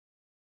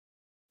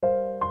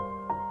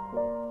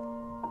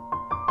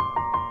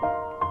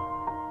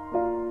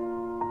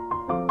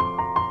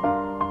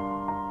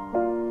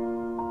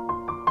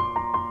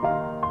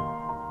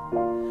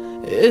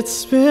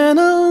It's been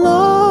a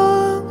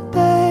long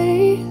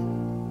day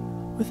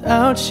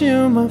without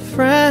you, my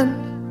friend,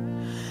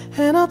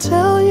 and I'll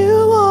tell you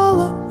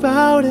all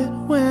about it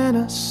when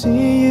I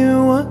see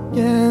you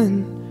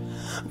again.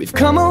 We've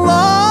come a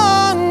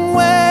long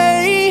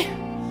way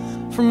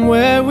from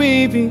where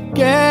we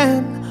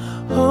began.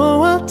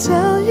 Oh, I'll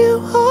tell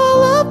you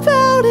all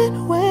about it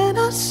when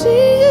I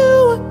see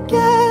you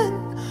again.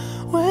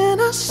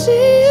 When I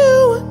see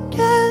you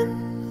again.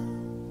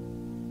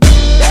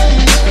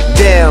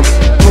 Damn,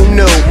 who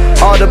knew?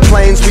 All the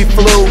planes we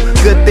flew,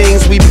 good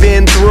things we've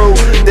been through,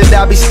 that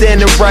I'll be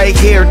standing right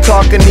here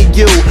talking to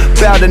you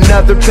about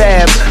another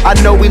path. I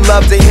know we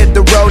love to hit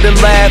the road and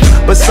laugh,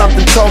 but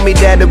something told me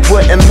that it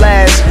wouldn't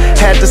last.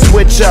 Had to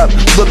switch up,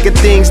 look at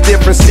things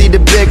different, see the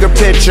bigger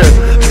picture.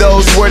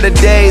 Those were the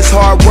days,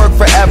 hard work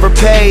forever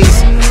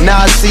pays. Now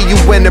I see you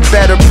in a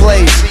better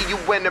place.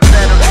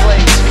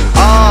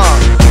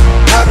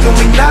 How can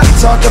we not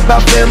talk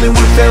about family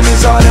when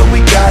family's all that we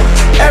got?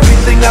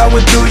 Everything I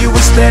went through, you were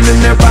standing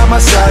there by my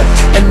side,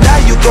 and now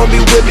you gon' be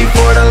with me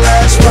for the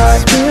last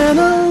ride. It's been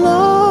a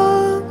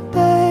long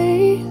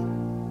day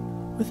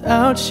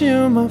without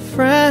you, my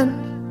friend,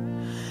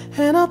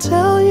 and I'll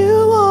tell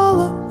you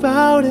all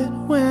about it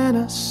when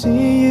I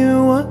see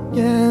you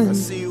again.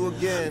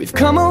 We've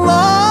come a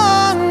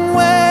long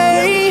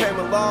way,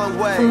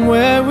 from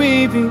where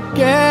we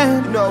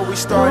began. You know we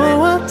started.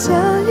 Oh, I'll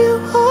tell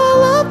you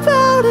all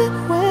about it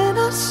when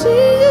I see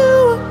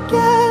you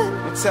again.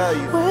 I'll tell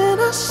you. When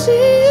I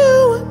see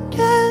you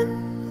again.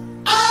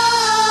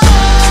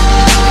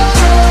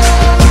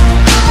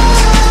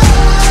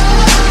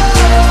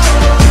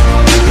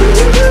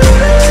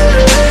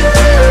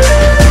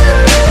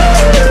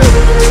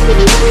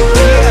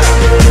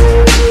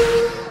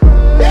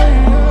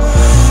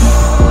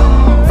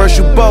 First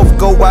you both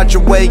go out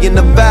your way and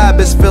the vibe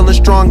is feeling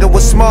strong. And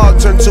what's small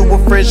turn to a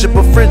friendship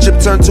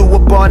turn to a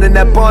bond, and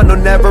that bond will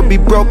never be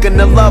broken.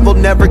 The love will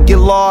never get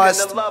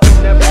lost.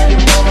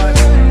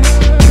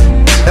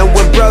 And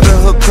when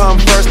brotherhood come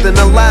first, then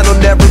the line will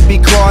never be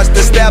crossed.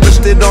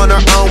 Established it on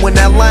our own when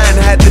that line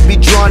had to be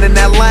drawn, and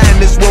that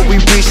line is what we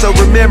reach. So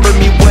remember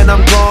me when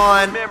I'm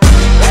gone.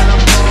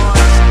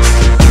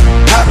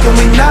 How can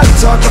we not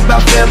talk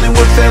about family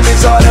when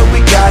family's all that we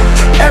got?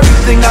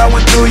 Everything I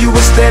went through, you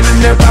were standing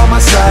there by my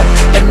side,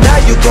 and now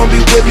you gon' be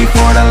with me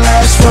for the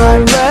last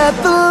ride. Let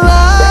the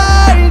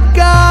light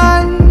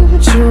guide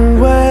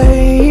your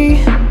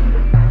way,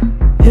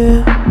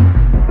 yeah.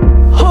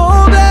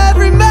 Hold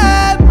every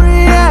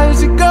memory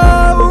as you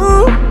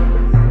go,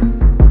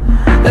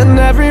 and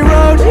every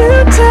road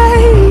you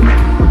take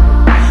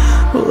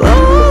will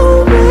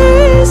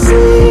always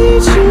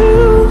lead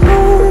you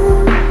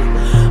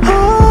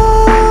home.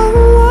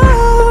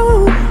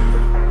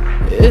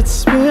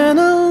 It's been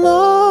a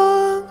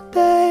long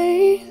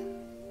day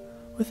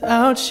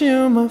without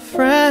you, my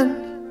friend,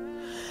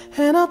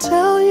 and I'll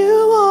tell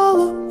you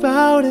all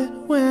about it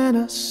when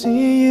I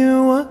see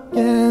you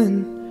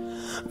again.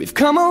 We've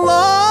come a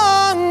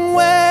long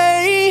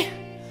way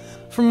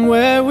from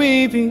where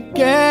we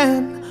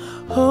began.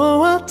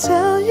 Oh, I'll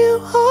tell you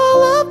all